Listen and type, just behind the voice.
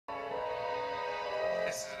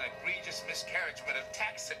miscarriagement of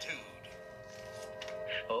taxitude.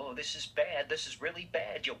 Oh, this is bad. This is really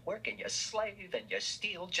bad. You work and you slave and you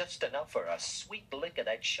steal just enough for a sweet lick of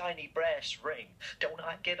that shiny brass ring. Don't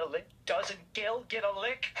I get a lick? Doesn't Gil get a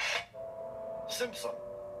lick? Simpson,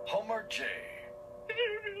 Homer J.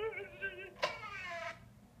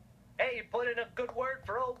 Hey, put in a good word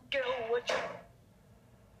for old Gil, would you?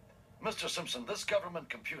 Mr. Simpson, this government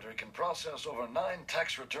computer can process over 9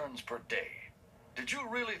 tax returns per day. Did you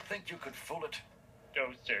really think you could fool it?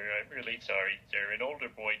 No, sir, I'm really sorry, sir. An older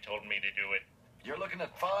boy told me to do it. You're looking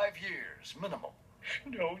at 5 years, minimum.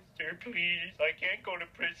 No, sir, please. I can't go to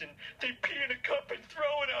prison. They pee in a cup and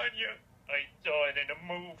throw it on you. I saw it in a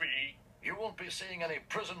movie. You won't be seeing any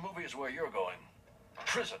prison movies where you're going.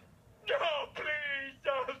 Prison. No, please,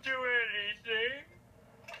 don't do anything.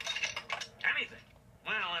 Anything?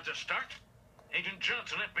 Well, that's a start. Agent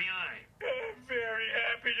Johnson, FBI. I'm very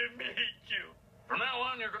happy to meet you. From now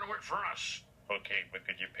on, you're going to work for us. Okay, but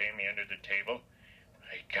could you pay me under the table?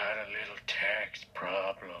 I got a little tax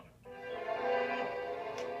problem.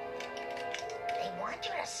 They want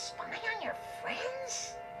you to spy on your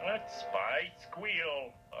friends? Not spy,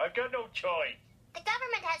 Squeal. I've got no choice. The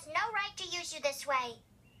government has no right to use you this way.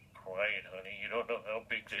 Quiet, honey. You don't know how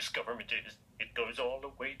big this government is. It goes all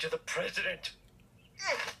the way to the president.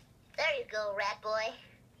 There you go, rat boy.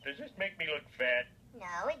 Does this make me look fat?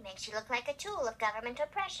 No, it makes you look like a tool of government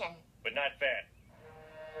oppression. But not fat.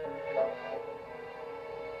 Well,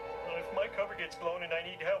 if my cover gets blown and I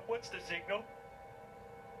need help, what's the signal?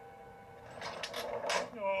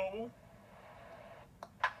 No.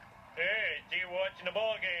 Hey, see you watching the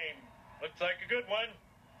ball game. Looks like a good one.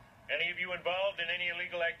 Any of you involved in any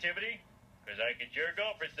illegal activity? Because I could sure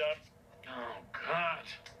go for some. Oh, God.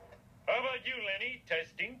 How about you, Lenny?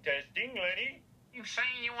 Testing, Lenny? You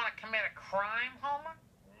saying you want to commit a crime, Homer?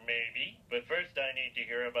 Maybe, but first I need to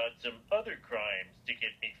hear about some other crimes to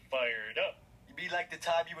get me fired up. You mean like the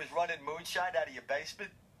time you was running moonshine out of your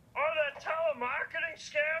basement? Oh, that telemarketing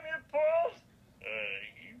scam you pulled?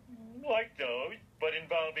 Like those, but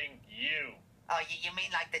involving you. Oh, you mean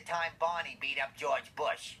like the time Barney beat up George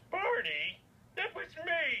Bush? Barney? That was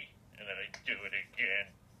me. And then I do it again.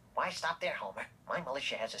 Why stop there, Homer? My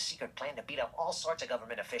militia has a secret plan to beat up all sorts of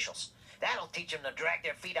government officials. That'll teach them to drag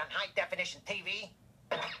their feet on high-definition TV.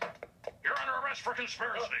 You're under arrest for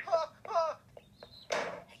conspiracy.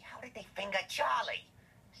 Hey, how did they finger Charlie?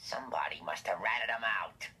 Somebody must have ratted him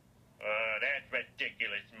out. That's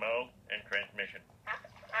ridiculous, Mo. And transmission.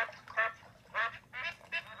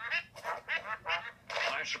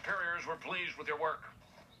 My superiors were pleased with your work.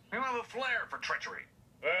 You have a flair for treachery.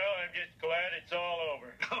 Well, I'm just glad it's all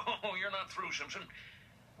over. Oh, you're not through, Simpson.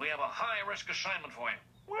 We have a high-risk assignment for you.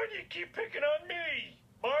 Why do you keep picking on me?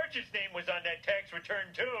 Marge's name was on that tax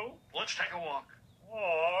return, too. Let's take a walk.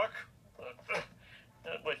 Walk?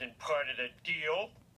 That wasn't part of the deal.